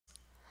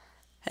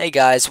Hey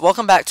guys,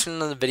 welcome back to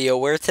another video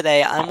where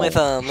today I'm with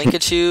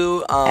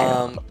Linkachu,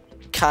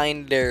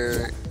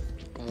 Kinder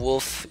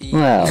Wolf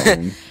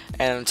and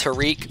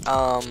Tariq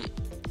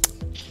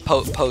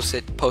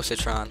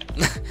Positron.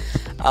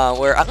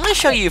 Where I'm gonna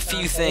show you a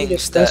few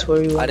things that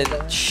I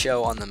didn't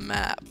show on the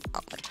map.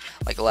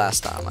 Like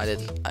last time. I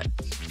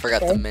forgot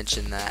to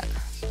mention that.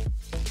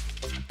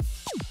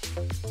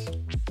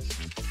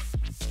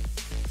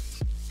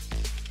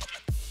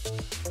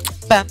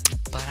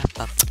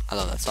 I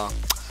love that song.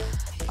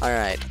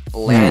 Alright,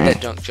 land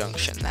at Junk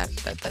Junction.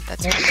 That's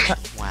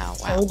wow.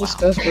 Can we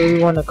discuss where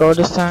we want to go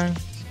this time?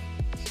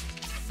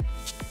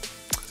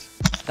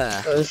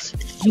 Because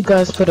you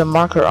guys put a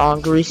marker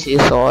on Greasy,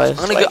 so I'm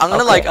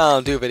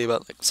gonna do a video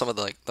about some of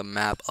the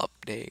map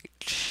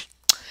updates.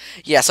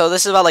 Yeah, so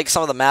this is about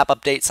some of the map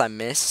updates I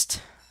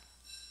missed.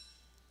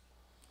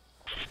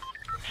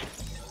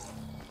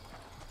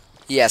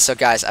 Yeah, so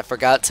guys, I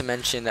forgot to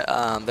mention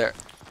there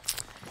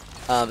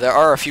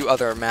are a few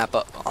other map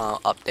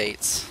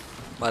updates,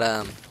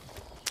 but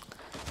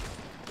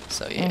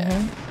so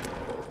yeah,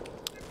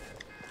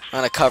 I'm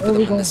gonna cover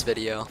them in this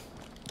video.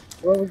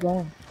 Where are we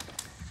going?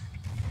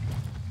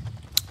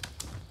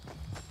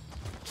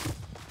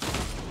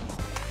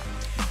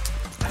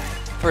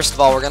 First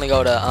of all, we're gonna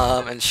go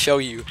to and show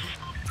you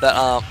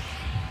that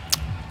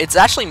it's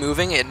actually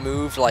moving. It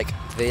moved like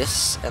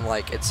this, and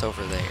it's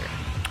over there,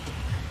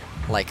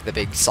 like the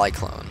big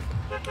cyclone.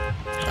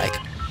 Like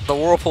the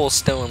whirlpool's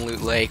still in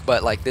Loot Lake,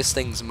 but this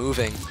thing's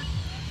moving.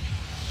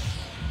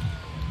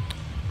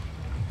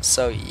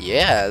 So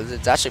yeah,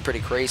 it's actually pretty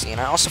crazy. And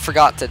I also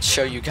forgot to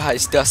show you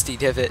guys Dusty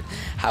Divot,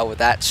 how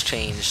that's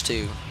changed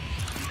too.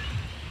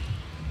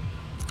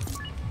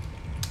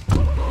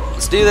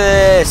 Let's do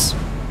this.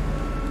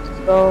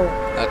 Go.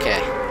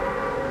 Okay.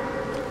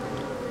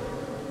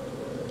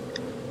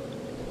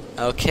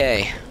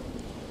 Okay.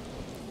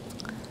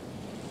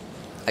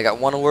 I got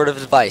one word of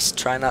advice.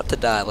 Try not to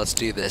die. Let's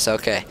do this.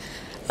 Okay.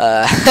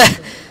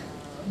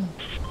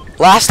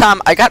 Last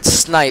time I got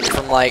sniped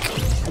from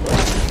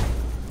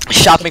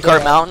Shopping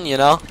Cart Mountain, you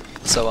know?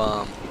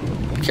 So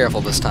be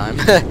careful this time.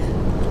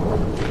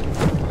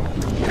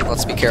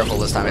 Let's be careful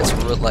this time. It's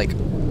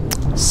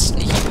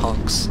sneaky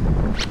punks.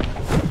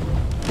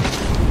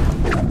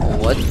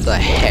 What the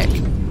heck?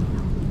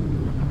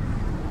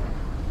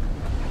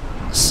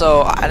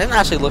 So I didn't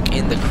actually look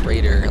in the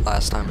crater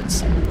last time.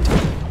 It's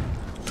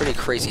pretty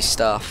crazy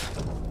stuff.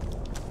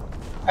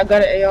 I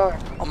got an AR.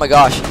 Oh my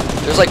gosh,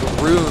 there's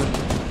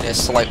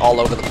rudeness all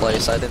over the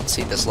place. I didn't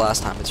see this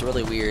last time. It's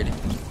really weird. I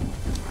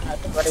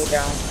have to put it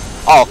down.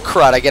 Oh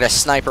crud! I get a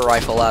sniper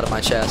rifle out of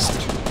my chest.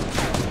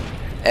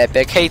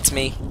 Epic hates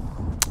me.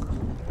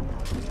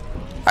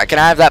 Alright, can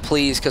I have that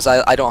please? Because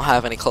I don't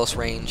have any close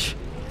range.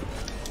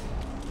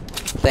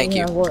 Thank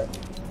you. What?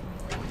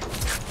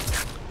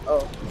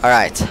 Oh.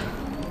 Alright.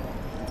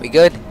 We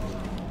good?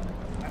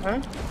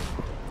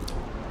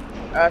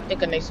 I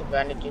think I need some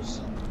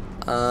bandages.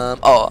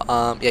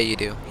 Yeah, you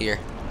do. Here.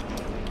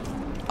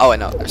 Oh, wait,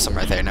 no, there's some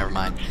right there. Never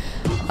mind.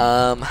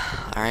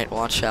 Alright,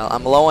 watch out.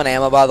 I'm low on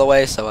ammo, by the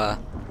way, so,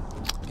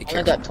 be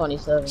careful. I got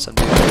 27. Some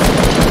dude.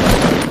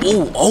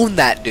 Ooh, own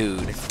that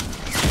dude.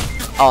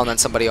 Oh, and then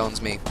somebody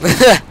owns me.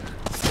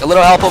 A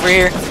little help over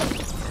here.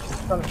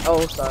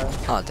 Oh, sorry.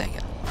 Oh, dang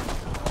it.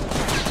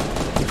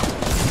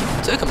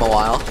 Took him a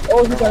while.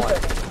 Oh, he got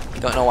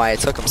that. Don't know why it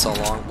took him so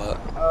long, but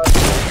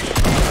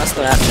that's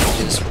the map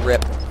changes.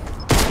 Rip.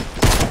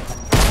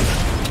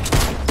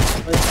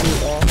 Let's see,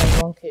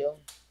 one kill.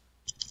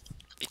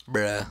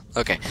 Bruh.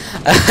 Okay.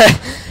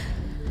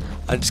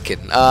 I'm just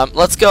kidding.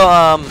 Let's go.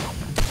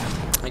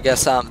 I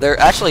guess there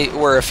actually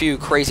were a few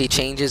crazy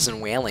changes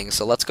in Whaling,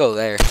 so let's go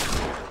there.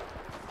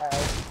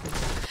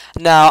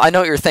 Now I know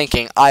what you're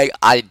thinking.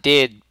 I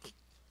did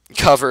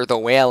cover the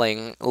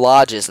Whaling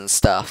lodges and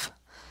stuff.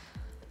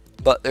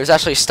 But there's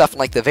actually stuff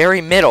in the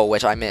very middle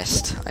which I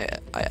missed.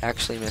 I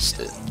actually missed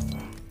it.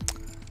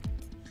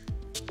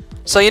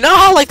 So you know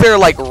how there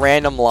are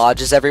random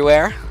lodges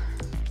everywhere?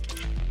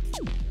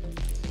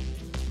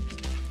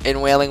 In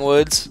Wailing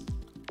Woods?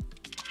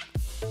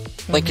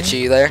 Linkachu,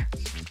 you there?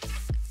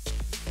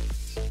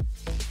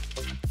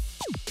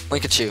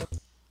 Linkachu.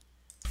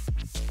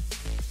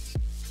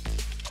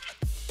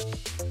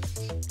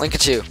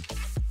 Linkachu.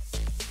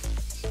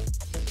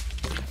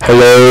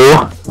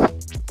 Hello?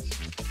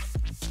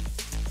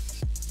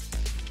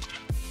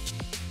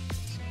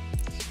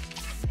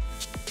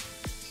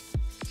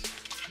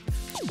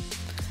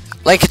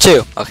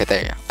 Linkachu! Okay,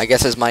 there you go. I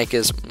guess his mic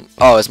is...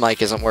 Oh, his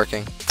mic isn't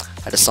working.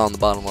 I just saw in the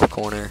bottom left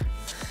corner.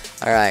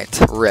 Alright,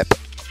 rip.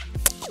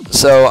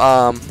 So,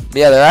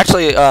 yeah, they're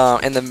actually,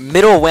 in the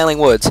middle of Wailing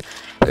Woods,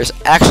 there's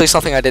actually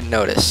something I didn't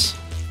notice.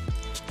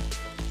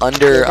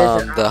 Under,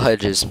 the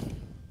hedges.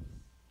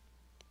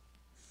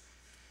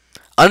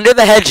 Under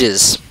the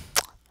hedges!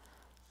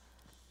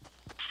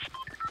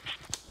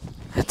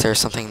 There's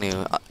something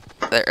new.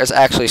 There's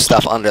actually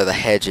stuff under the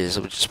hedges,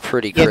 which is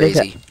pretty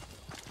crazy.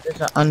 There's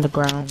an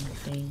underground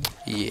thing.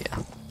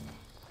 Yeah.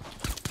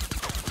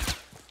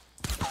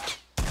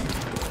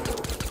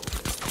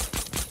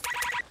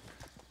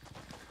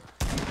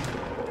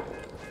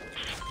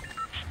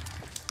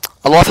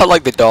 I love how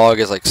like the dog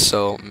is like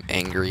so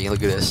angry.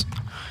 Look at this.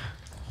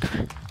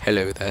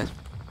 Hello there.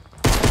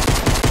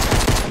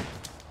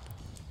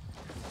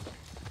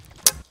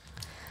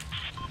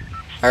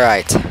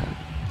 Alright.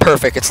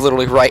 Perfect. It's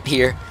literally right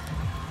here.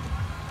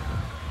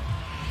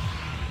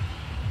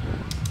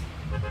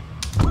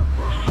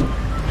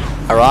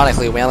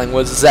 Ironically, Wailing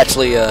Woods is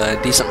actually a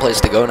decent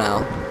place to go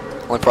now.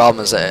 Only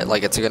problem is that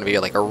like it's gonna be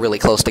like a really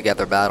close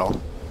together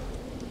battle.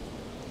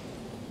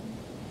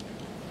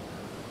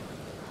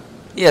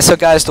 Yeah, so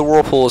guys, the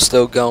whirlpool is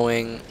still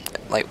going.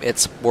 Like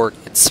it's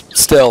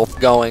still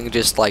going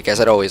just like as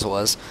it always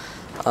was.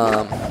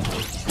 Oh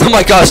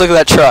my gosh, look at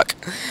that truck.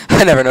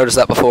 I never noticed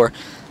that before.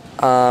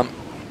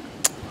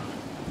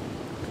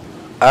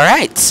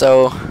 Alright,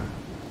 so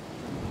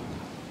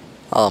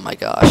oh my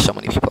gosh, so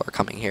many people are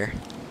coming here.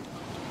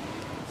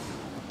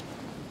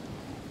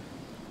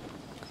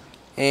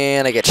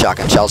 And I get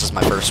shotgun shells as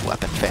my first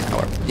weapon,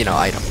 or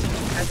item.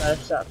 I got a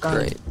shotgun.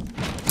 Great.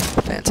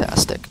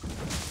 Fantastic.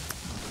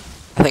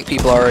 I think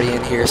people are already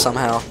in here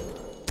somehow.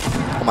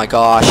 Oh my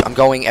gosh, I'm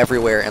going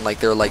everywhere and like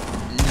they're like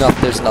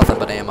there's nothing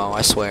but ammo,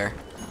 I swear.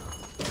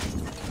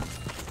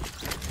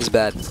 It's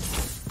bad.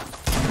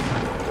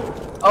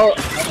 Oh,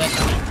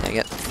 dang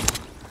it.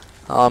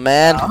 Oh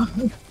man. oh.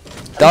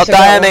 Don't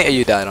die on me.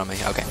 You died on me.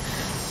 Okay.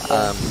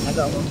 I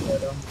got one for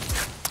them.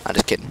 I'm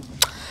just kidding.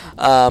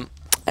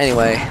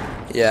 Anyway,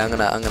 yeah, I'm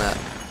gonna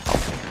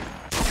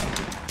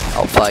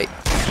I'll fight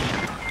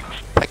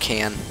if I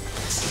can.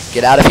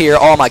 Get out of here.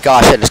 Oh my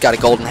gosh, I just got a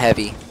golden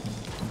heavy.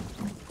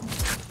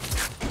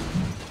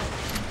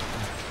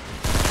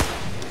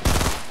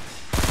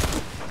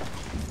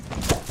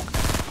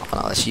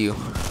 Oh no, that's you.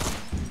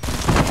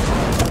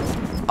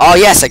 Oh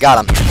yes, I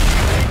got him.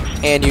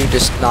 And you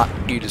just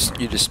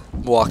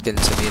walked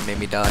into me and made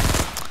me die.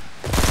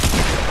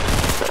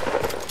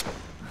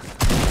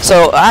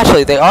 So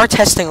actually, they are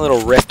testing a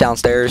little rift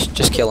downstairs.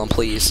 Just kill him,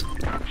 please.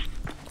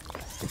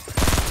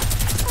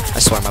 I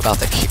swear I'm about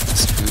to kick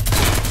this dude.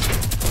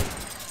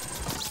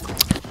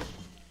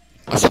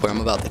 I swear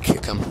I'm about to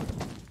kick him.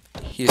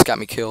 He just got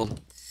me killed.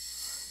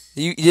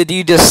 Did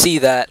you just see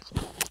that?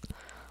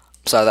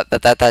 Sorry,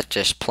 that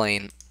just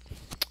plain.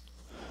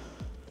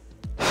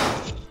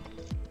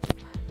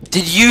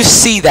 Did you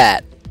see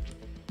that?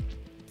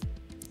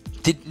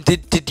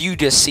 Did you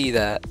just see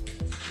that?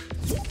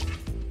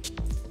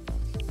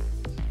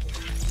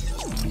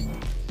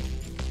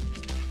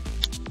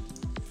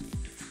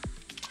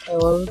 Hey,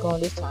 where are we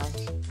going this time?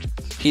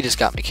 He just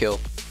got me killed.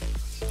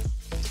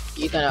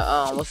 You gonna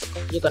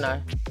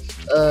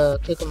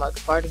kick him out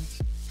the party?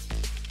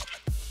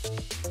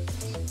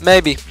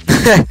 Maybe.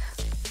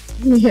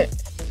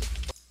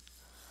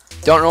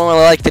 Don't normally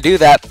like to do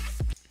that.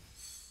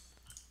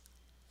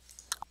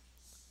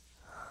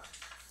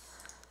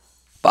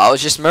 But I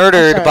was just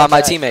murdered by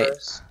my teammate.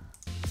 First.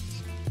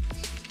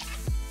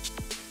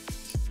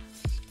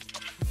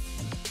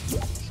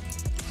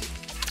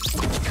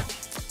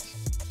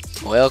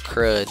 Well,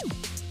 crud.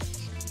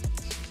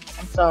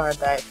 I'm sorry I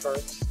died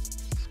first.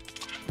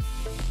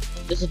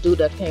 This is a dude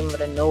that came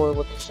out of nowhere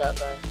with a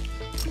shotgun.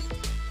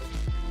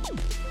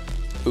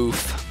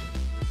 Oof.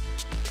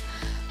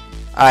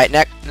 Alright,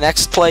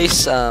 next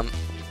place,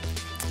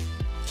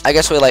 I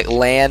guess we like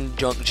land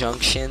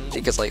Junction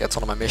because like that's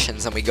one of my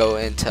missions, and we go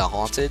into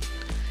Haunted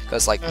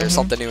because like there's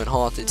something new in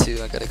Haunted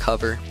too. I gotta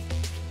cover.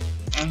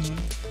 I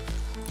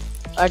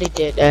already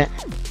did that.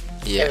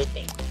 Yeah.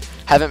 Everything.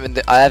 I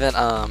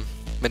haven't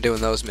been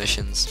doing those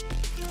missions.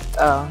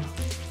 Oh.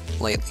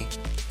 Lately.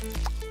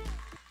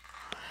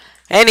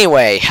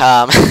 Anyway,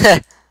 yeah,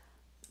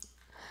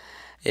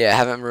 I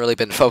haven't really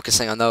been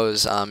focusing on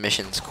those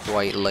missions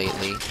quite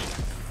lately.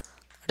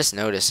 I just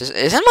noticed,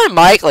 isn't my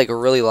mic like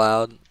really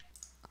loud?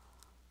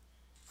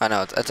 I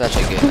know, it's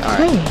actually good.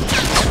 Alright.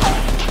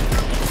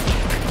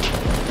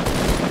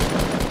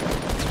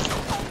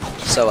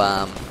 So,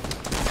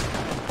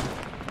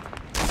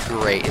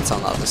 great, it's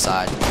on the other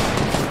side.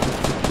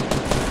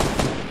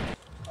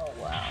 Oh,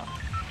 wow.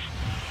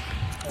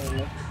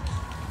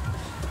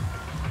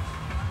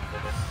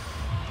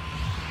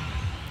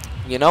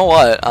 You know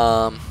what,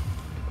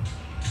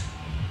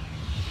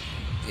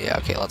 yeah,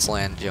 okay, let's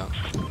land junk.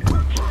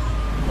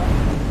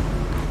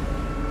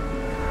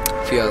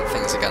 A few other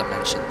things I gotta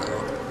mention, though.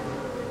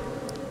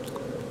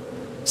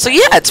 So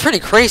yeah, it's pretty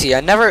crazy. I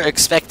never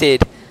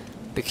expected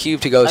the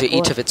cube to go to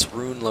each of its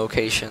rune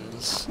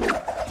locations.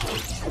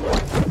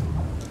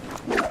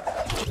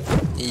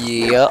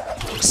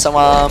 Yep. So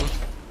man,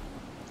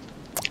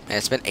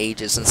 it's been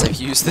ages since I've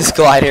used this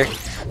glider.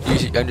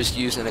 I'm just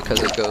using it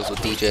because it goes with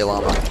DJ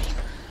Llama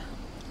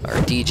or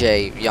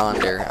DJ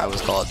Yonder. I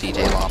always call it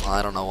DJ Llama.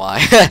 I don't know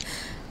why.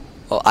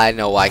 Well, I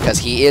know why, because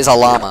he is a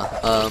llama.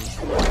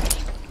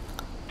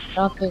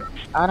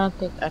 I don't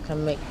think I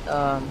can make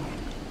a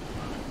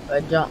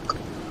junk.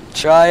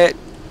 Try it.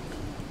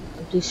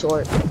 I'm too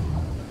short.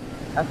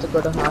 I have to go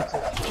to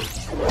Haunted.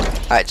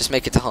 Alright, just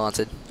make it to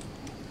Haunted.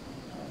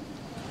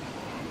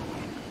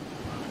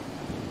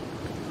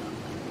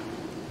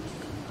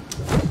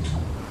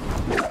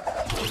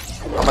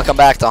 I'm gonna come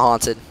back to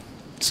Haunted.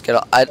 Just get.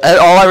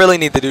 All I really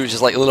need to do is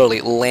just like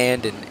literally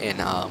land in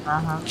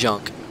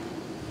junk.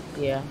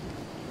 Yeah.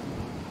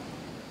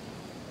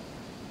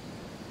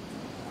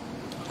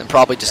 And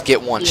probably just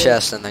get one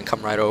chest and then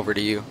come right over to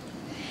you.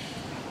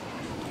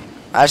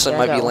 I actually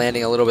might be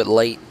landing a little bit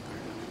late.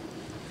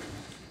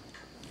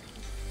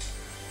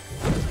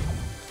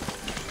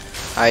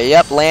 Alright,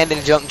 yep, land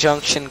in junk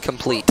junction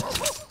complete.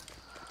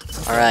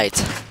 Alright.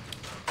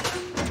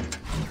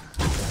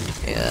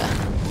 Yeah.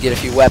 Get a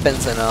few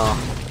weapons and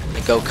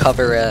go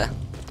cover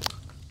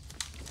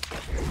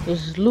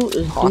This loot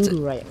is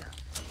doo-doo right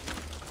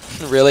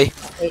now. Really?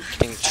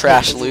 Getting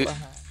trash loot.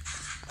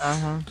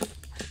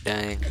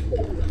 Dang.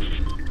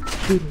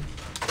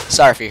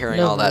 Sorry for hearing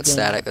all that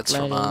static. That's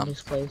from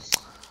this place.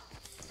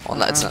 Well,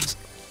 that's not.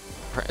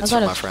 It's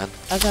from my friend.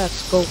 I got a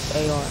scope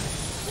AR.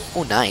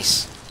 Oh,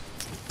 nice.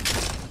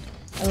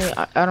 I mean,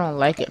 I don't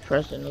like it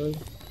personally.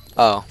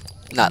 Oh,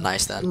 not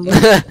nice then.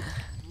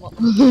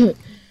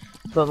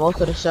 But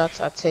most of the shots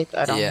I take,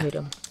 I don't hit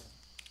them.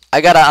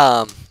 I got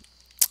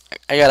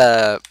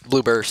a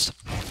blue burst.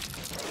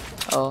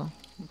 Oh,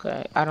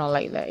 okay. I don't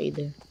like that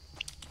either.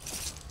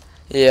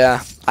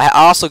 Yeah, I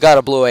also got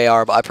a blue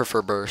AR, but I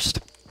prefer burst.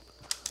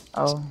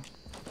 Oh.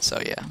 So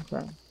yeah.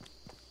 Okay.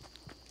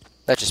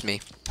 That's just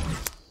me.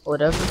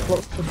 Whatever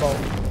floats the boat.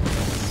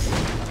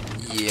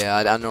 Yeah,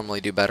 I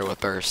normally do better with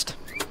burst.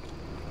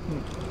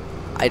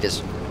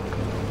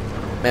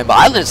 Man, but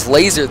I just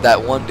lasered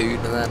that one dude,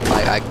 and then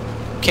I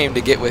came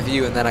to get with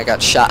you, and then I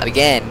got shot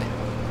again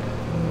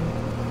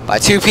by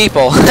two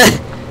people.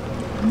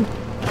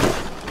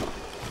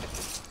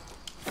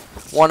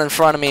 One in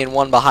front of me and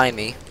one behind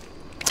me.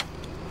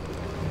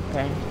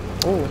 Okay.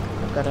 Oh,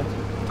 I got a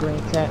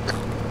green tech.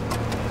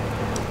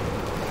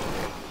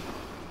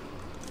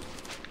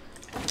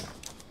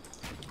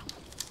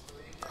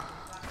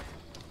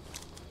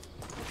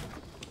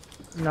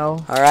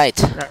 No.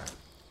 Alright. No.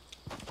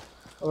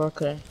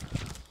 Okay.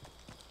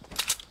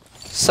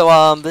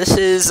 So, this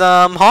is,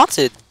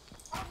 Haunted.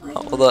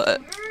 Well, the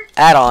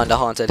add-on to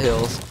Haunted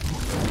Hills.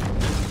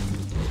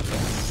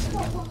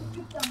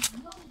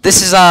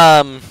 This is,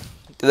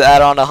 the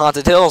add-on to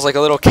Haunted Hills, like a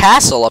little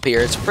castle up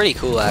here. It's pretty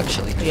cool,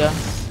 actually. Yeah.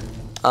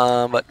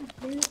 But,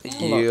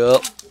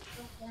 yep.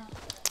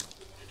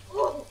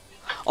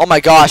 Oh my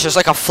gosh, there's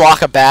like a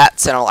flock of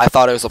bats, and I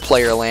thought it was a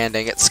player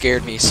landing. It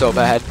scared me so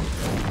bad.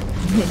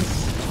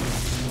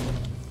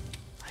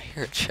 I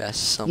hear a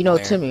chest somewhere. You know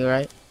Timmy,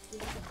 right?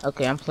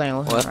 Okay, I'm playing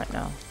with him right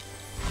now.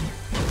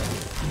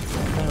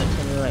 I'm playing with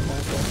Timmy right now.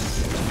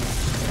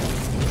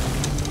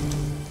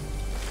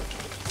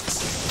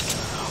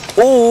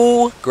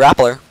 Ooh,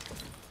 grappler.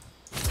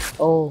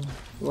 Oh,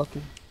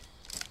 lucky.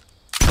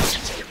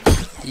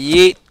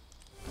 Yeet.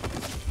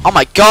 Oh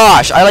my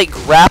gosh, I like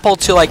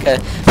grappled to like a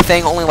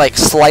thing only like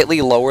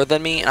slightly lower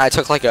than me, and I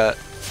took like a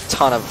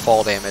ton of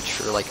fall damage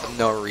for like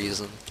no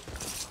reason.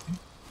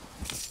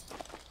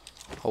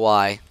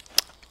 Why?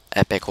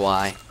 Epic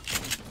why?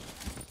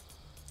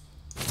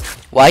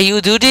 Why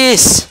you do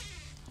this?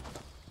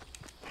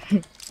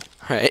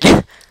 Right.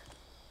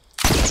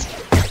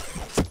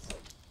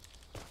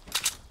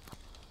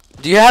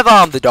 Do you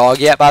have the dog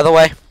yet, by the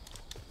way?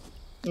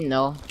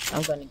 No,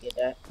 I'm gonna get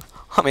that.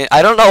 I mean,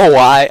 I don't know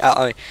why.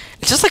 I mean,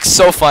 it's just like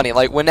so funny.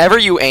 Like whenever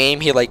you aim,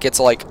 he like gets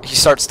like he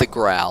starts to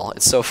growl.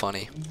 It's so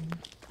funny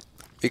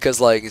because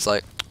like he's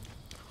like,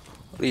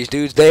 these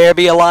dudes dare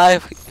be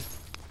alive.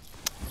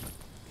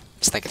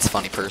 Just think it's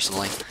funny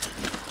personally.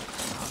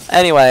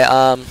 Anyway,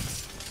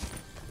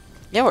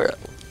 yeah,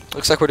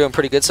 looks like we're doing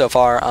pretty good so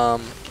far.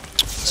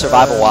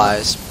 Survival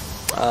wise,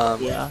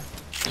 yeah.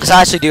 Because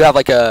I actually do have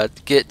like a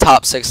get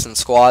top 6 in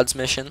squads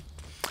mission.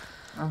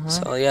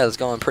 So yeah, it's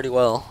going pretty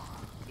well.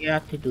 You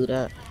have to do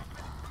that.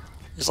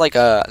 It's like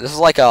this is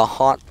like a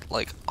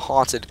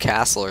haunted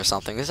castle or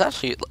something. It's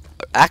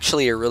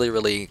actually a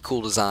really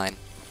cool design.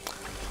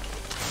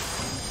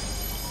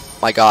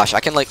 My gosh, I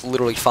can like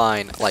literally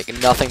find like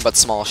nothing but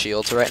small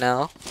shields right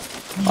now.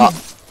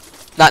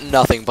 Not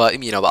nothing,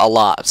 but you know, a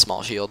lot of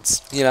small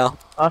shields. You know.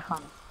 I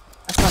found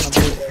a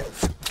blue bear.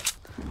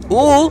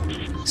 Ooh,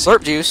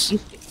 slurp juice.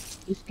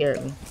 You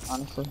scared me,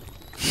 honestly.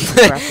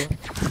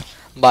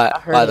 by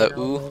the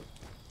ooh.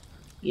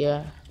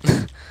 Yeah.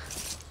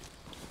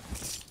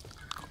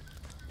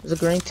 There's a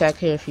green tack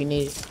here if you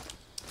need it.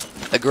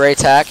 A gray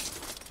tack.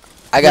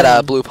 I got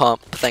a blue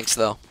pump. Thanks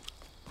though.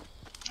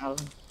 Oh.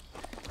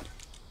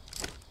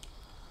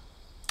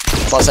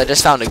 Plus, I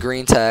just found a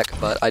green tack,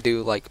 but I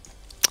do like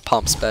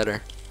pumps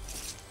better.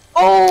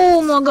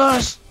 Oh my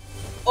gosh.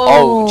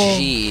 Oh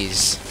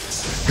jeez.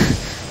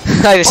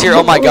 I just hear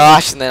oh my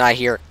gosh, and then I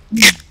hear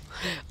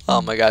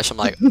oh my gosh. I'm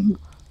like,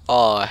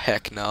 oh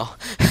heck no.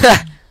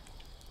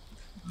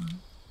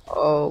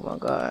 Oh my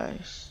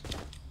gosh.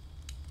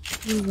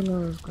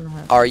 Gonna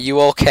happen. Are you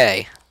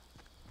okay?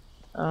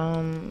 I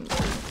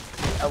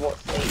won't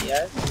say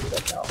yes,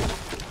 but no.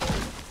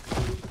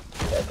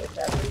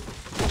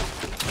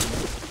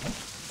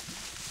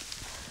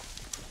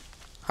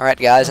 Alright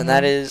guys, and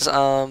that is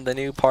the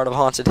new part of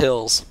Haunted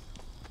Hills.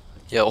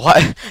 Yo, what?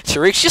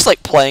 Tariq's just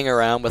like playing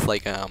around with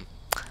like a thing only like slightly lower than me, and I took like a ton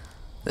of fall damage for like no reason. Because like he's like, what are you doing there? Be alive. Just think it's funny personally.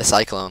 Anyway, The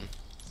cyclone.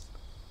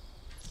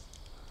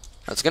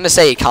 I was gonna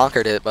say he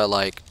conquered it, but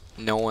like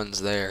no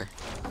one's there.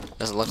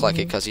 Doesn't look like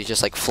it because he's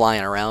just like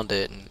flying around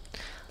it and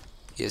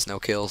he has no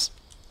kills.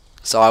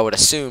 So I would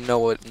assume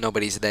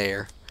nobody's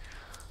there.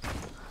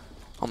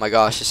 Oh my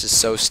gosh, this is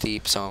so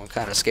steep, so I'm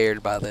kind of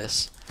scared by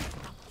this.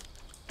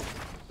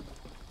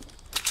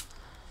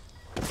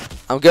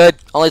 I'm good.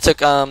 Only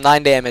took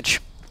 9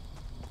 damage.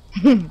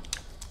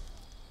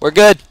 We're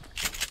good.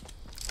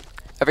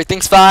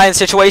 Everything's fine.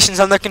 Situation's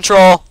under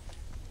control.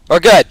 We're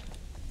good.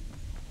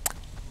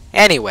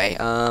 Anyway,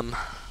 I'm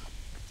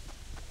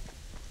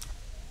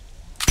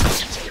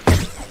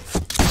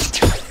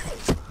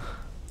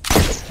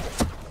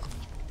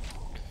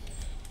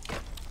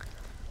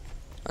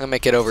gonna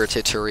make it over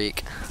to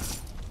Tariq.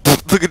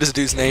 Look at this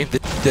dude's name,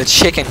 the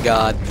Chicken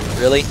God.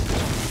 Really?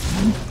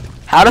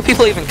 How do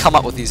people even come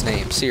up with these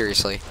names?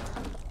 Seriously.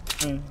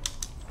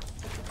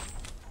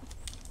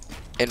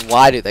 And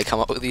why do they come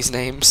up with these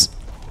names?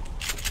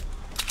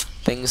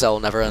 Things I'll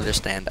never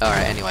understand.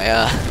 Alright, anyway,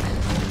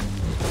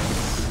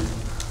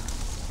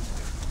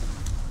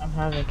 I'm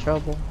having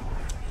trouble.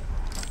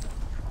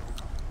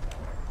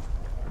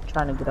 I'm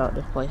trying to get out of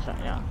this place right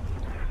now.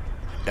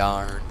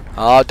 darn.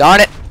 Oh,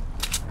 darn it!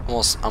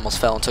 Almost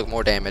fell and took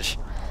more damage.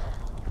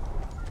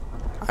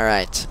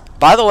 Alright.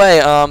 By the way,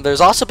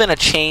 there's also been a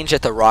change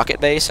at the rocket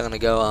base. I'm gonna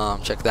go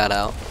check that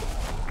out.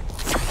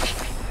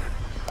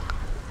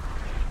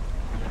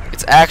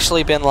 It's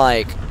actually been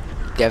like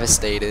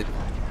devastated.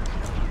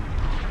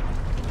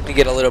 Let me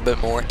get a little bit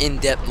more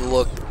in-depth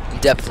look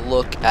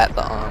at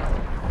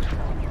the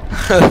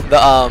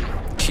the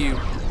cube.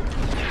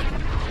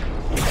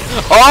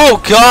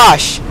 Oh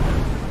gosh!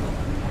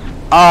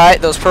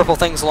 Alright, those purple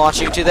things launch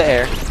you to the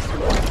air.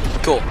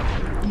 Cool.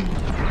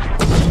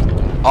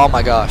 Oh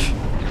my gosh.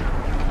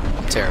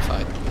 I'm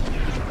terrified.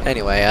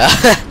 Anyway,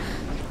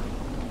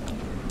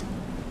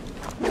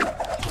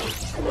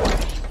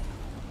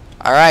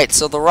 alright,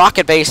 so the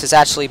rocket base has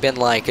actually been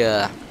like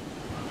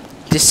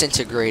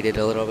disintegrated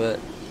a little bit.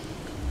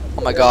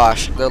 Oh my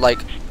gosh, they're like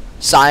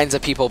signs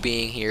of people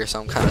being here,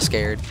 so I'm kind of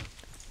scared.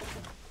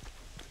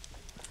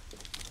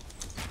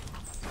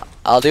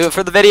 I'll do it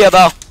for the video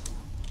though.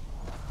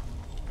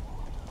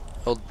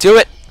 I'll do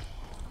it.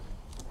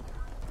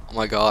 Oh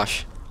my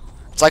gosh.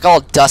 It's like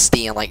all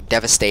dusty and like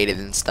devastated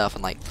and stuff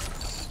and like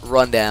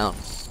run down.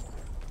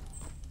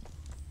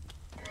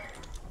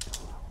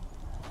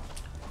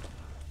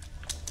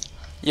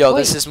 Yo,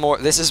 Wait.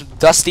 this is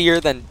dustier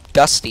than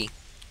dusty.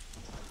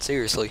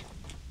 Seriously.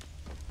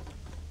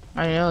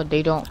 I know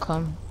they don't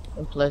come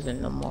in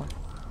Pleasant no more.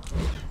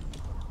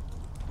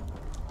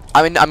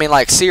 I mean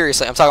like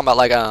seriously, I'm talking about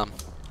like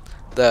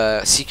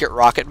the secret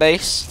rocket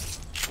base.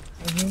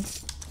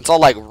 It's all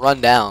like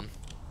run down.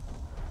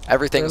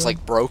 Everything's Really?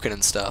 like broken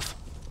and stuff.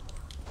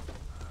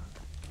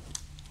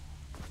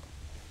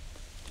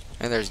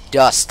 And there's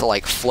dust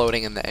like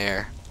floating in the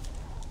air.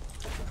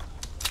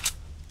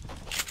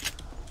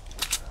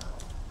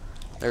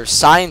 There's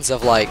signs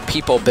of like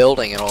people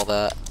building and all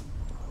that.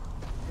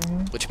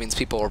 Which means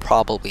people were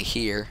probably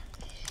here.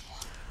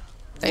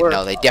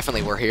 No, they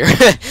definitely were here.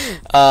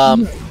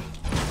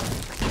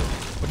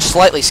 Which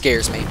slightly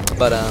scares me,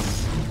 but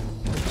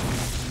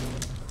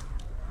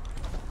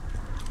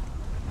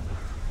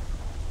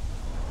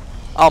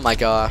oh my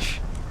gosh.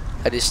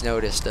 I just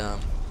noticed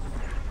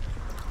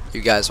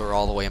you guys were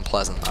all the way in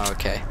Pleasant. Oh,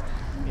 okay.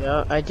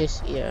 Yeah,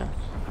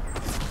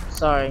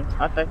 sorry,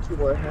 I thought you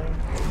were here.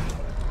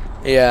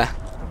 Yeah,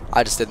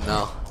 I just didn't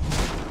know.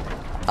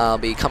 I'll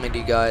be coming to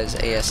you guys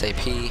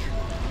ASAP.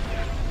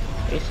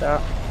 Peace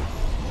out.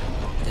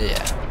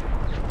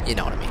 Yeah, you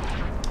know what I mean.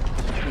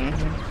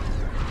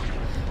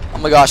 Oh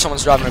my gosh,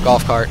 someone's driving a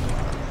golf cart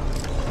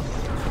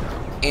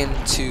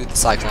into the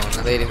cyclone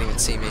and they didn't even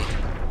see me.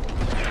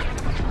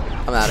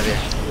 I'm out of here.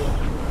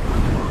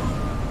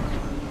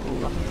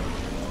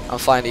 I'm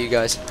flying to you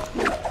guys.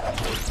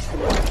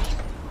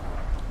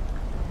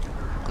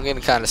 I'm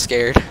getting kind of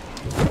scared.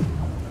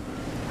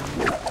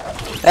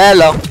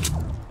 Hello.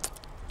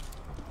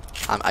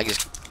 I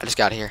just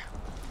got here.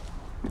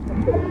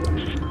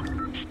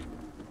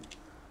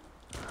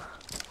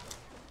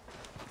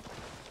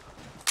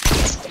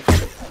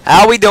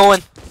 How we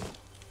doing?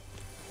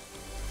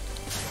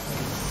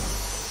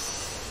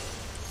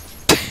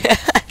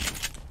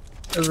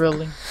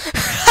 Really?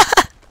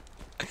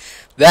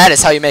 That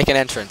is how you make an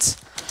entrance.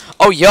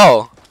 Oh,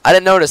 yo, I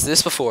didn't notice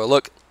this before.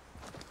 Look,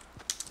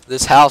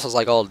 this house is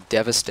like all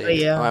devastated. Oh,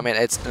 yeah. Oh, I mean,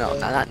 it's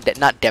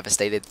not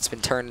devastated. It's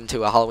been turned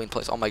into a Halloween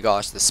place. Oh my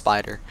gosh, the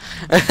spider.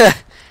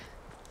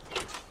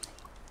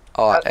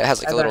 Oh, it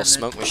has like a little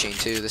smoke machine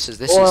too. This is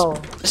cool.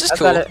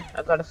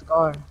 I got a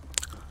scar.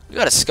 You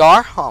got a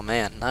scar? Oh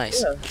man,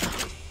 nice. Yeah.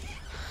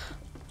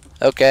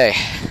 Okay.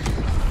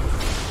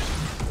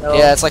 No.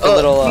 Yeah, it's like a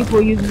little. It's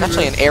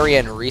actually this. an area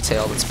in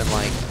retail that's been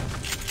like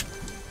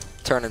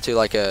turned into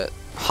like a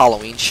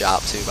Halloween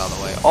shop too. By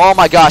the way. Oh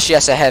my gosh,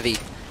 yes, a heavy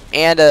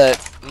and a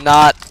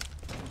not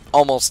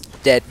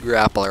almost dead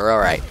grappler. All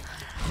right.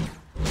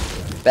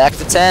 Back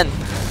to 10.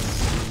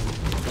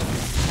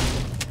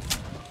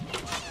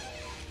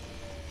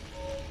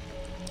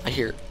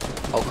 hear.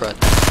 Oh crud.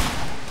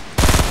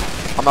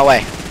 On my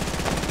way.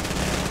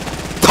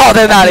 Oh,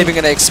 they're not even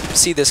gonna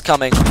see this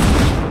coming.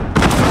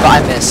 But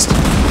I missed.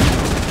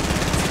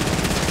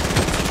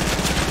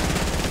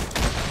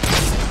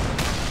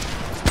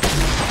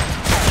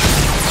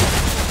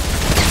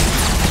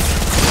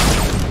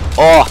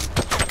 Oh,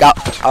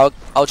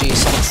 oh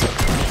geez,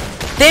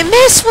 they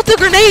missed with the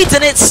grenades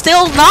and it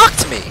still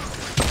knocked me.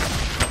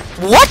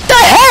 What the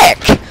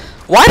heck?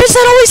 Why does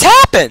that always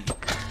happen?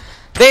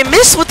 They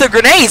miss with the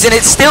grenades and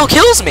it still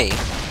kills me.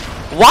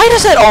 Why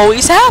does that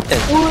always happen?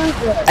 Who is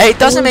that? It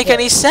doesn't make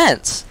any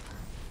sense.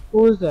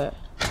 Who is that?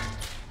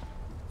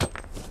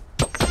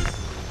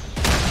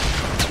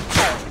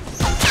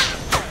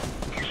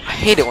 I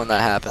hate it when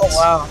that happens. Oh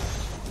wow.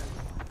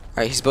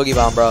 Alright, he's boogie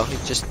bomb, bro.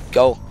 Just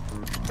go.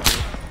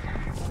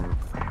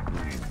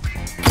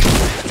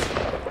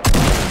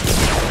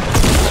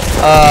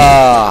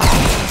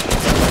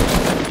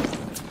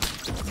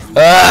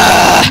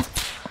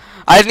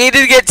 I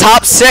needed to get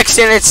top 6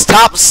 and it's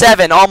top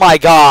 7. Oh my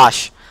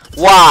gosh.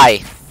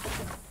 Why?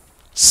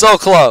 So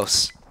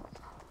close.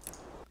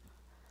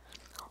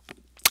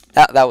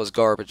 That was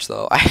garbage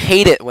though. I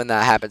hate it when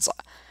that happens.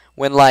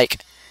 When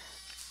like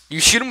you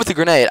shoot him with a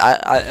grenade.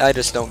 I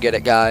just don't get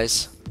it,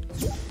 guys.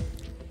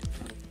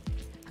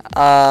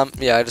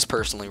 Yeah, I just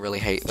personally really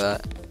hate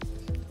that.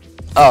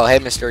 Oh, hey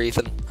Mr.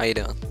 Ethan. How you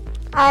doing?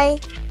 Hi.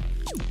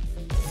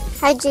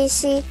 Hi,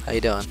 JC. How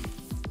you doing?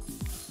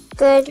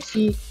 Good. Is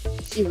he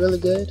really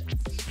good?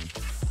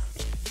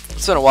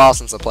 It's been a while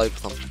since I played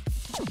with him.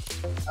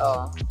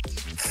 Oh.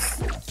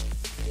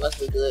 Must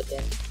be good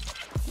then.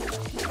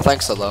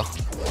 Thanks so though.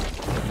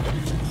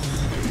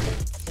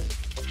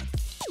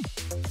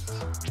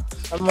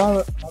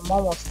 I'm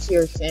almost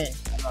tier 10.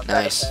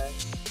 Nice.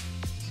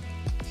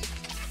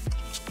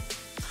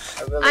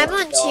 I'm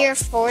on tier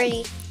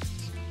 40.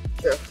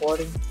 Tier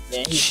 40?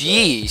 Yeah,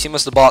 Jeez, he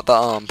must have bought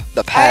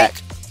the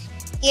pack.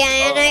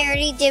 Yeah, and I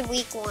already did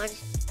week 1.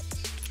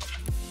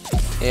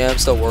 Yeah, I'm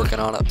still working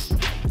on it.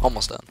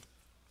 Almost done.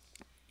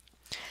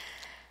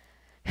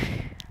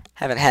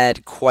 Haven't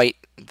had quite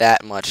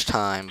that much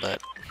time,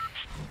 but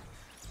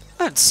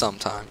I had some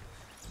time.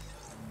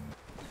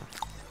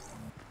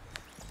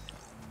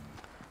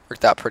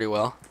 Worked out pretty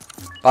well.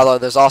 By the way,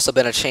 there's also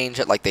been a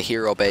change at like the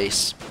hero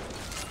base.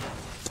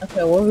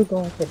 Okay, where are we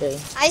going today?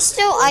 I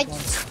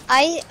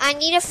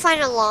need to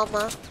find a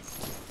llama.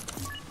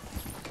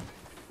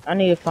 I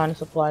need to find a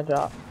supply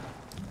drop.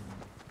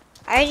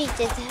 I already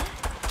did that.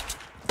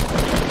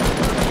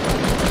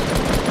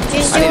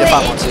 Just I do need to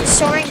find one it too. in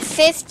soaring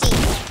 50.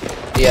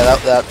 Yeah,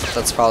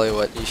 that's probably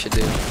what you should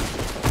do.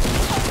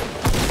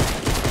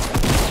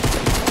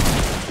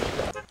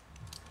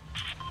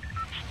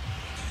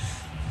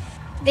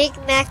 Big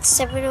Mac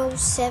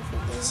 707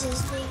 is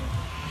his name.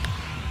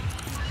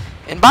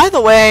 And by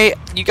the way,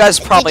 you guys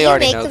probably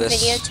already know this.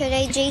 Did you make a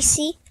video today,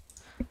 JC?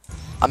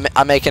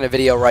 I'm making a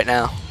video right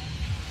now.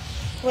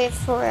 Wait,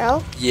 for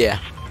real? Yeah.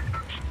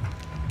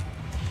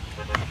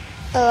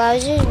 Oh, I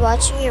was just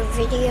watching your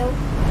video.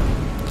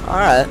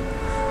 Alright.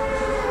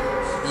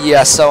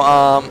 Yeah, so,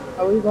 Are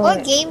we going?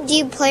 What game do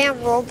you play on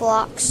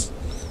Roblox?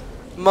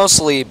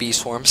 mostly Bee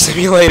Swarm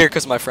Simulator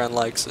because my friend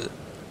likes it.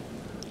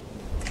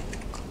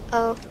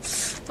 Oh,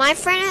 my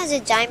friend has a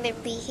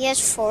diamond bee. He has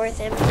 4 of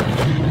them.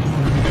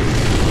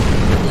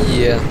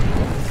 Yeah.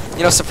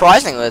 You know,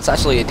 surprisingly, it's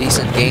actually a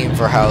decent game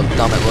for how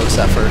dumb it looks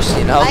at first,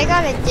 you know? I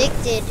got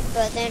addicted,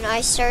 but then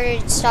I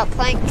stopped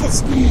playing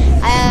because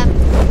I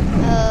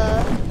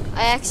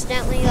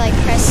accidentally like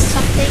pressed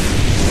something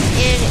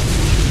and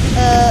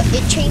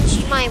it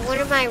changed one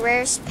of my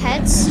rarest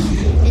pets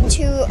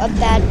into a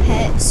bad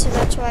pet, so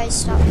that's why I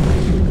stopped.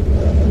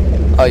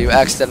 Oh, you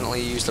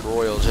accidentally used the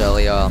royal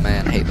jelly. Oh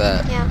man, I hate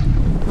that. Yeah.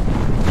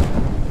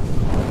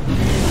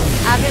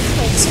 I haven't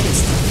played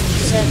since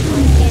because I don't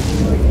like it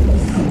anymore.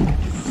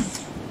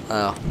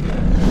 Oh.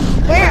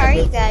 Where are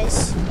you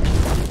guys?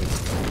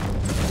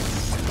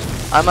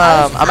 I'm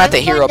at the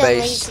hero kinda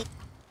base. lazy.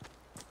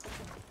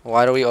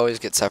 Why do we always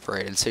get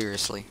separated?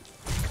 Seriously.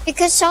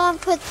 Because someone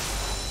put.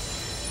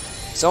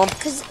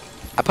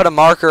 I put a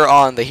marker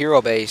on the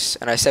hero base,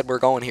 and I said we're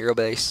going hero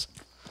base.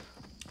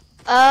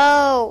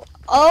 Oh,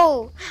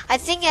 I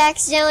think I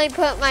accidentally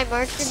put my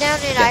marker down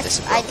and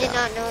I did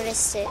not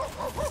notice it.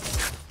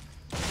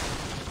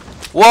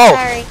 Whoa!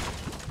 Sorry.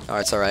 Oh,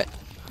 it's alright.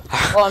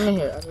 Oh, I'm in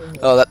here.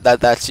 Oh,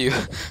 that's you.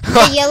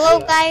 The yellow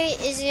guy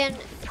is in.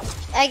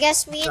 I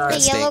guess me and the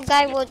That's yellow me.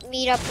 guy will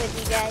meet up with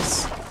you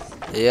guys.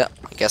 Yeah,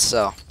 I guess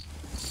so.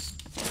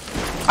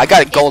 I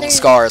got a golden there's-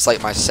 scar. It's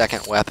like my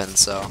second weapon,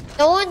 so.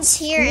 No one's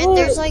here, and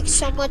there's like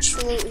so much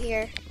loot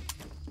here.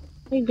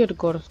 You get to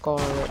go to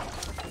Scarlet.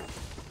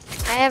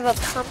 I have a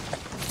pump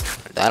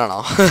I don't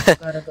know.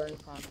 Gotta go to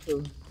pump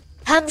too.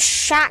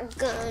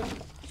 shotgun.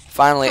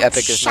 Finally, Pump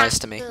Epic is nice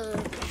to me.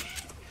 shotgun.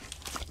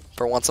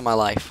 For once in my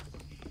life.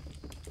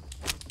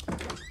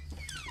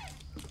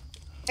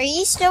 Are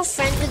you still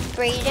friends with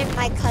Brayden,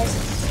 my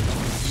cousin?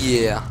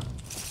 Yeah.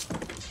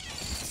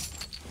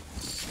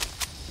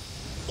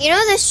 You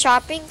know the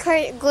shopping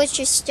cart glitch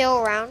is still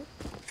around?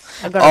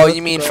 I got Oh,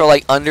 you mean for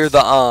like under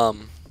the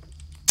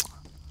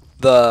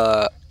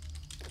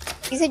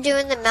You could do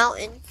in the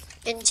mountain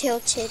and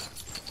tilted.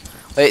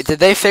 wait, did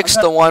they fix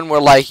the one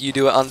where like you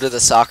do it under the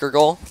soccer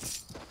goal?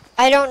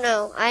 I don't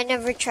know. I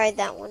never tried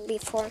that one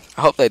before.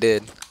 I hope they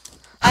did.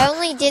 I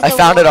only did. I the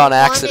found it on one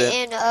accident.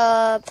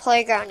 in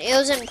playground. It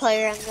was in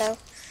playground though.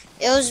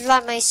 It was by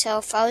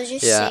myself. I was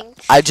just singing.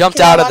 I jumped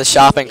 'Cause I out of the watched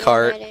shopping video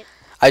cart. and I didn't-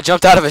 I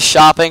jumped out of a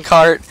shopping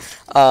cart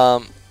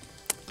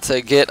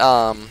to get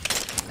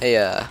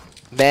a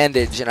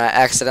bandage, and I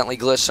accidentally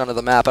glitched under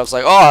the map. I was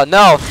like, oh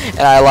no,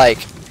 and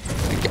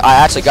I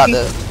actually got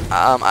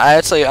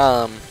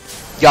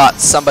got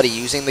somebody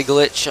using the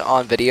glitch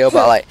on video,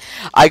 but like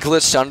I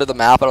glitched under the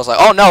map and I was like,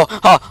 oh no,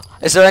 huh,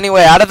 is there any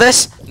way out of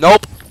this?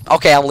 Nope.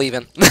 Okay, I'm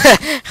leaving.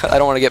 I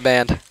don't want to get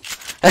banned.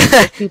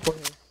 There's people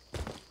here.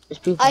 There's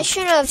people. I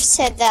should have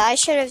said that. I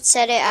should have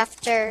said it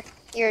after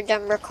you're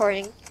done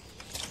recording.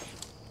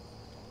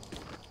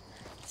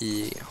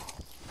 Yeah.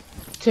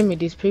 Timmy,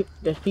 there's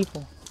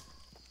people.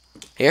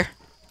 Here?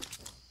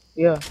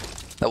 Yeah.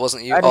 That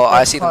wasn't you. I just Oh, heard I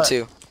the see them cart.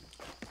 too.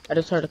 I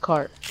just heard a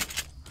cart.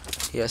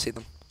 Yeah, I see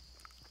them.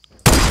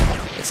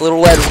 It's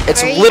little red.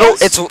 It's Where are you little.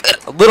 guys? It's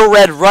little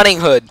red running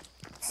hood.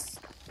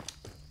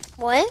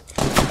 What?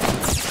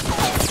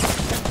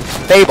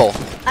 Fable.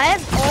 I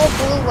have all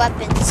blue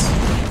weapons,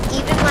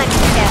 even my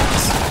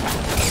pickaxe.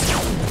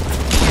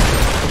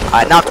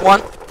 I knocked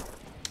one.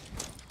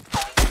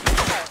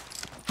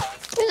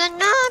 To the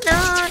no.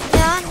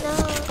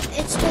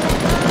 It's to the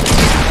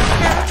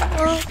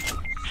no.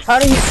 How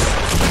do you?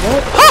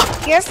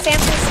 What? You're family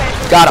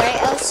friendly, Got 'em.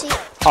 right, Elsie?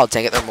 Oh,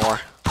 dang it, there are more.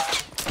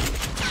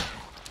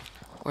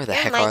 Where the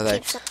Your heck mic are they?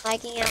 keeps on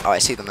lagging out. Oh, I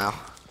see them now.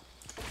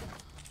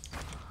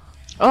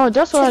 Oh,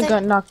 that's why I the-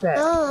 got knocked at.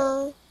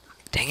 Oh.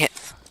 Dang it.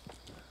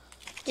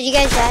 Did you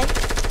guys die?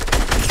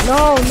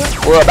 No.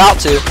 We're about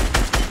to.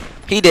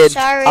 He did.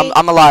 Sorry.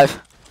 I'm alive.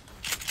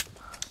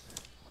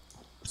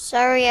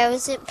 Sorry, I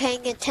wasn't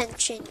paying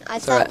attention. I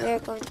thought alright. we were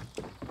going.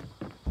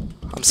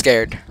 I'm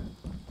scared.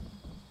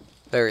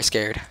 Very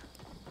scared.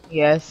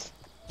 Yes.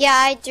 Yeah,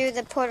 I threw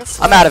the porta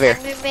fort. I'm out of here.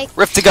 I'm gonna make.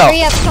 Rift to go.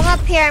 Hurry up, come up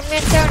here. I'm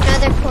gonna throw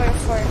another porta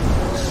fort.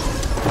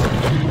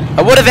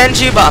 I would avenge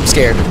you, but I'm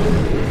scared.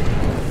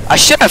 I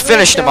should have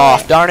finished him throw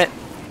off. it. Darn it.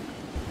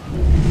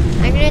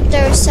 I'm gonna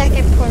throw a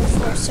second porta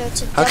fort, so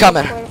it's a double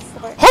coming. porta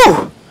fort.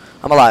 Whew!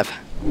 I'm alive.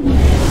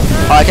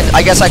 Oh,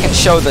 I guess I can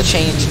show the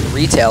change in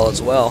retail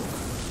as well.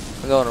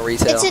 I'm going to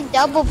retail. It's a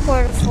double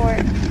porta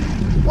fort.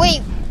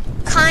 Wait,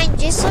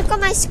 just look on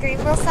my screen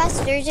real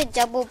fast. There's a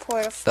double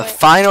porta The fort.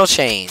 final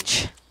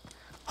change.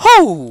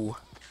 Whoo!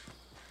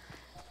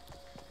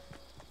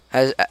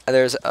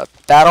 There's a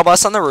battle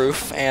bus on the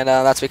roof, and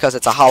that's because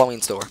it's a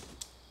Halloween store.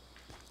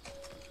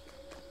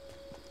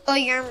 Oh,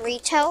 you're in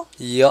retail?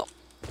 Yep.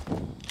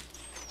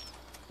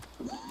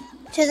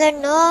 To the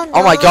no.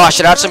 Oh my gosh,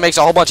 it actually makes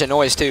a whole bunch of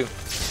noise too.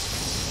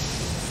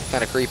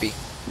 Kind of creepy.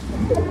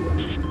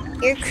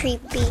 You're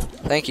creepy.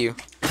 Thank you.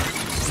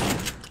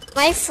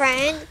 My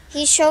friend,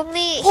 he showed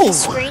me, Ooh. he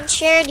screen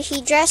shared,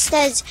 he dressed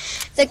as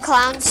the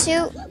clown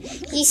suit.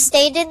 He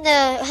stayed in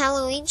the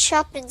Halloween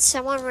shop and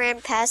someone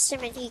ran past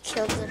him and he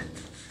killed him.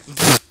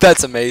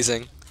 That's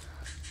amazing.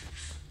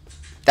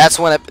 That's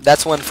when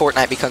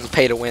Fortnite becomes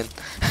pay to win.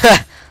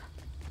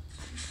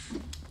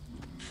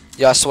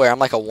 Yo, I swear I'm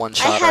like a one I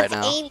shot have right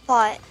now.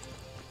 aimbot.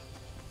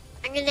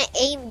 I'm gonna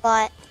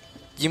aimbot.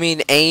 You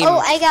mean aim? Oh,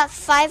 I got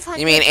 500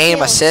 You mean aim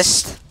kills.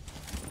 assist?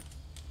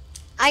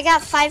 I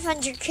got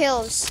 500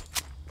 kills.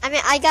 I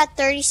mean, I got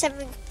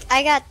 37,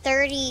 I got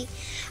 30,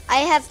 I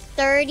have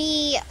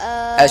 30,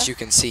 As you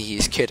can see,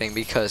 he's kidding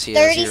because he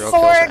has 0 kills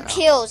 34 right now.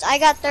 kills. I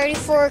got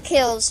 34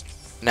 kills.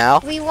 Now?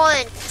 We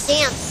won.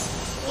 Damn.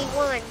 We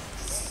won.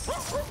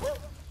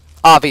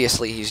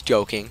 Obviously, he's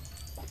joking.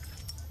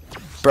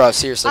 Bro,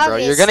 seriously, bro,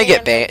 you're gonna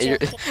Obviously, get I'm not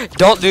banned. joking.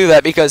 Don't do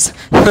that because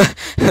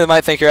they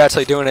might think you're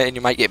actually doing it and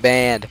you might get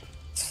banned.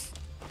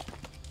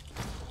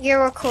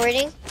 You're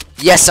recording?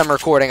 Yes, I'm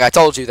recording. I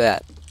told you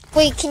that.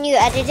 Wait, can you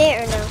edit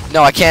it or no?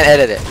 No, I can't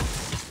edit it.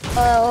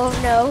 Oh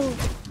no.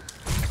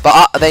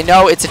 But they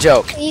know it's a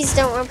joke. Please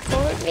don't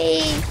report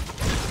me.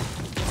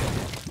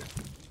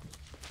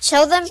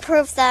 Show them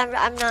proof that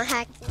I'm not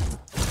hacking.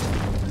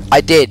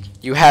 I did.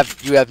 You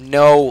have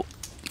no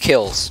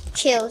kills.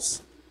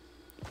 Kills.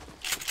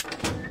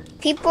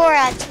 People are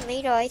at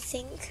tomato, I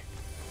think.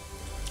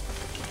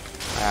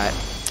 Alright.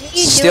 What are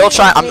you Still doing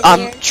trying. over I'm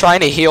here? trying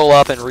to heal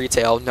up in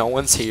retail. No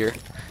one's here.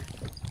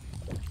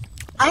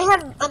 I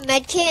have a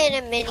medkit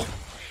and a mini.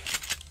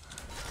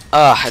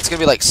 It's gonna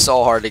be like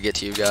so hard to get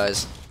to you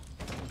guys.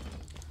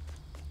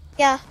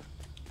 Yeah.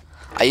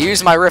 I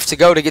used my rift to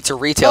go to get to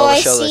retail Oh, to I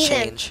show the see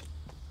them. change.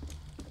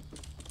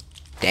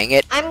 Dang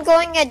it. I'm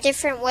going a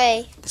different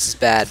way. This is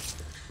bad.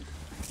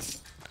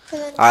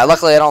 Alright,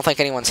 luckily I don't think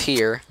anyone's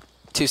here.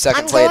 2 I'm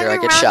seconds going later I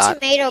get around shot.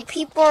 tomato.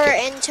 People are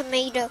in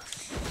tomato.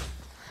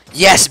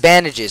 Yes,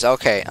 bandages.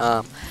 Okay.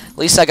 At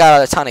least I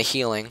got a ton of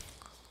healing.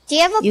 Do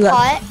you have a You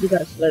pot?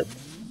 got a slip.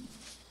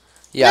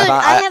 Yeah, Dude,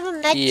 I have a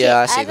med kit. yeah,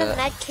 I see have a that.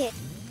 med kit.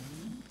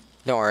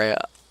 Don't worry,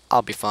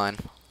 I'll be fine.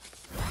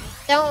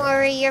 Don't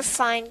worry, you're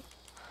fine.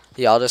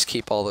 Yeah, I'll just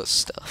keep all this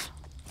stuff.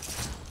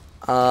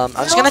 I'm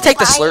just gonna take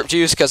the slurp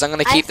juice because I'm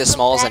gonna keep the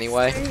smalls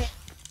anyway.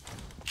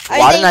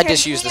 Why didn't I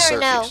just use the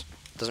slurp juice?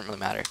 Doesn't really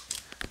matter.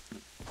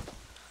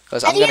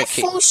 Because I'm gonna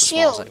keep the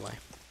smalls anyway.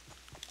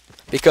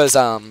 Because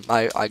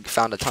I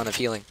found a ton of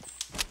healing.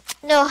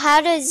 No, how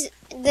does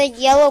the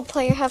yellow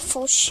player have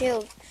full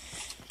shield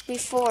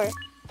before?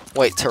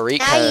 Wait, Tariq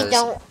now has... you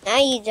don't. Now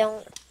you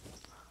don't.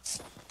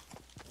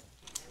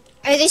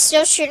 Are they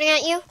still shooting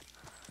at you?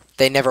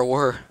 They never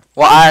were.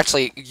 Well, I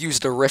actually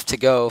used a rift to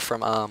go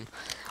from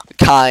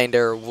Kind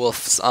or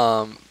Wolf's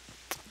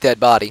dead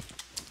body.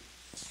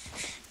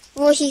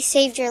 Well, he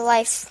saved your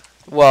life.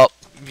 Well,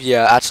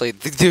 yeah, actually,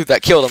 the dude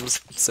that killed him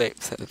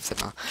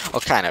oh,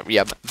 kind of,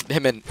 yeah, but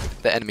him and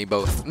the enemy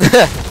both.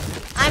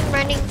 I'm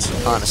running to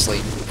you. Honestly.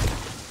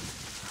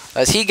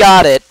 As he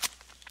got it,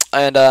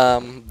 and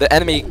the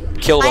enemy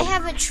killed him. I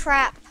have a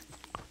trap.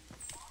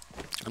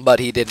 But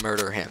he did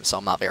murder him, so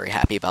I'm not very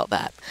happy about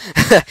that.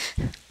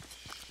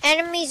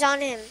 Enemies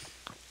on him.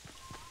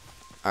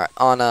 Alright,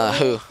 on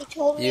who? He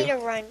told me to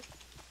run.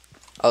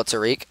 Oh,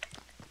 Tariq?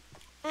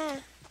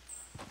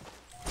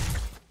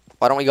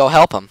 Why don't we go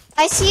help him?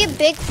 I see a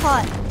big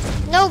pot.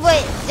 No,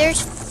 but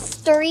there's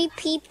 3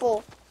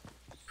 people.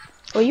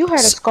 Well, you had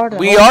a scar.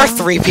 We are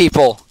 3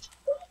 people.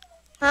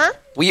 Huh?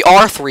 We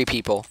are 3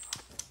 people.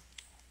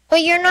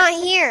 But you're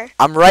not here.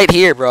 I'm right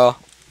here, bro.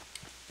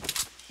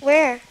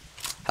 Where?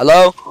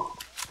 Hello?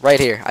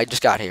 Right here. I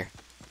just got here.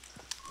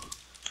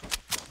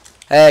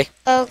 Hey.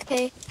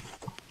 Okay.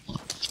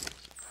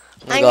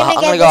 I'm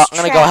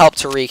gonna go help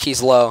Tariq.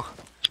 He's low.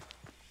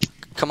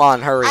 Come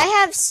on, hurry. I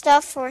have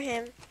stuff for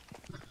him.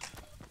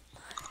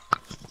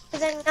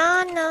 The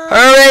nana.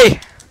 Hurry!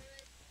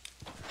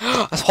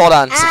 Hold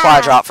on. Supply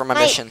drop for my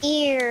mission.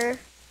 Ear.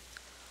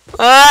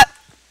 Ah!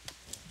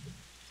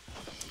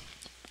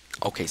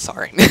 Okay,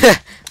 sorry.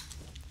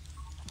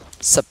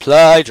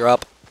 Supply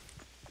drop.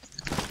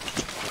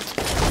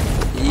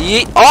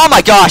 Oh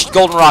my gosh!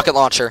 Golden rocket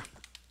launcher.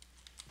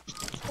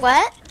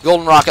 What?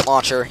 Golden rocket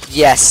launcher.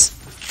 Yes.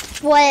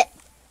 What?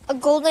 A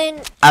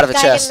golden out of a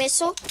guided chest.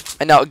 missile?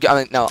 No, I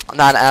mean, no,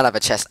 not out of a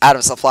chest. Out of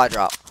a supply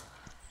drop.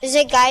 Is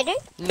it guided?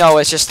 No,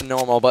 it's just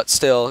normal, but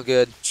still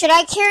good. Should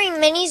I carry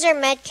minis or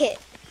med kit?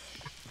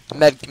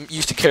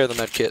 Used to carry the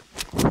med kit.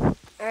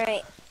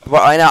 Alright.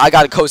 Well, right now I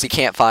got a cozy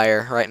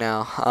campfire right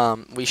now.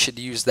 We should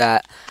use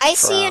that. I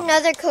see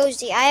another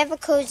cozy. I have a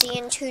cozy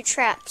and 2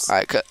 traps.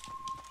 Alright, good.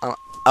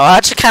 I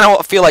actually kind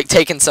of feel like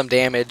taking some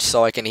damage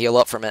so I can heal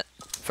up from it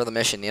for the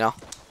mission, you know?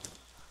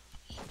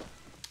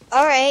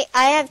 Alright,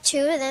 I have 2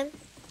 of them.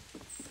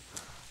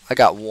 I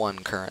got 1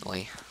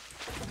 currently.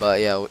 But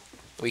yeah,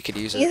 we could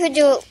use it. You could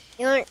do it.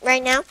 You want it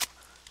right now?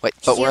 Wait,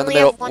 but we're in the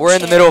middle. We're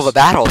in the middle of a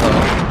battle, though.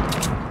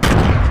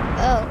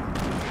 Oh.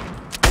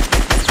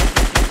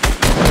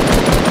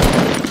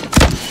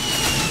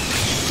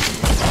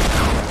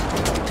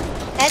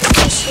 That's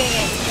me shooting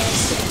at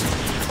this.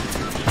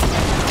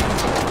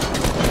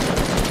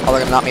 Oh, they're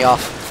gonna knock me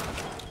off.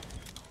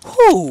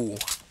 Whoo!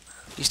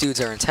 These dudes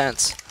are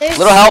intense. There's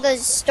Little help. the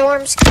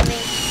storms coming.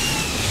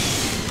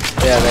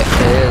 Yeah,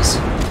 there is.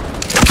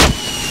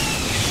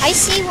 I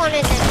see one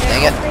of them.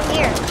 Dang They're it. over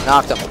here.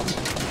 Knocked him.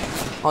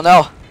 Oh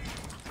no.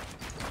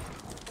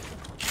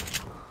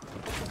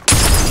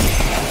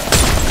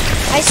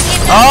 I see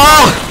another.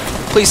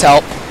 Oh! Please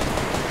help.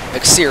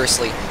 Like,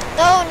 seriously.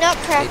 No,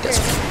 Nutcracker.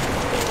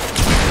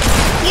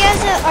 He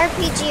has an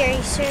RPG. Are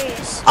you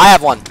serious? I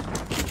have one. He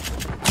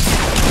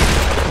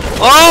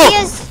Oh!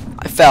 has...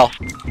 I fell.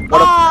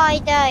 What I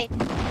died.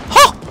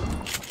 Huh!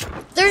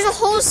 There's a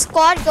whole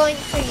squad going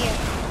for you.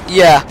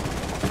 Yeah.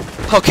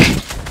 Okay.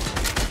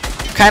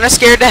 Kind of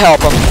scared to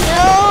help him.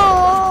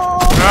 No.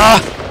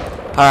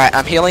 Alright,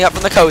 I'm healing up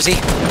from the cozy.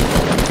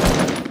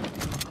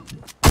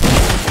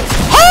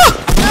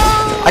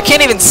 No. I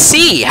can't even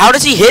see. How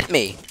does he hit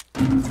me?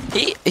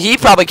 He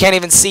probably can't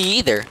even see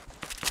either.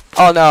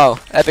 Oh no,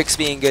 Epic's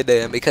being good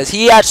to him because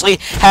he actually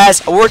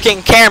has a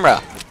working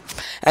camera.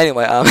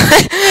 Anyway,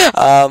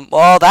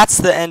 well, that's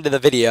the end of the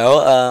video.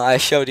 I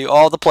showed you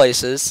all the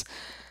places.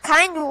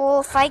 Kind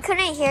Wolf, I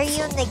couldn't hear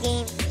you in the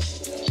game.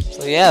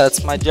 So yeah,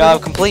 that's my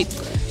job complete.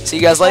 See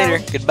you guys later.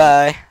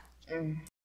 Goodbye.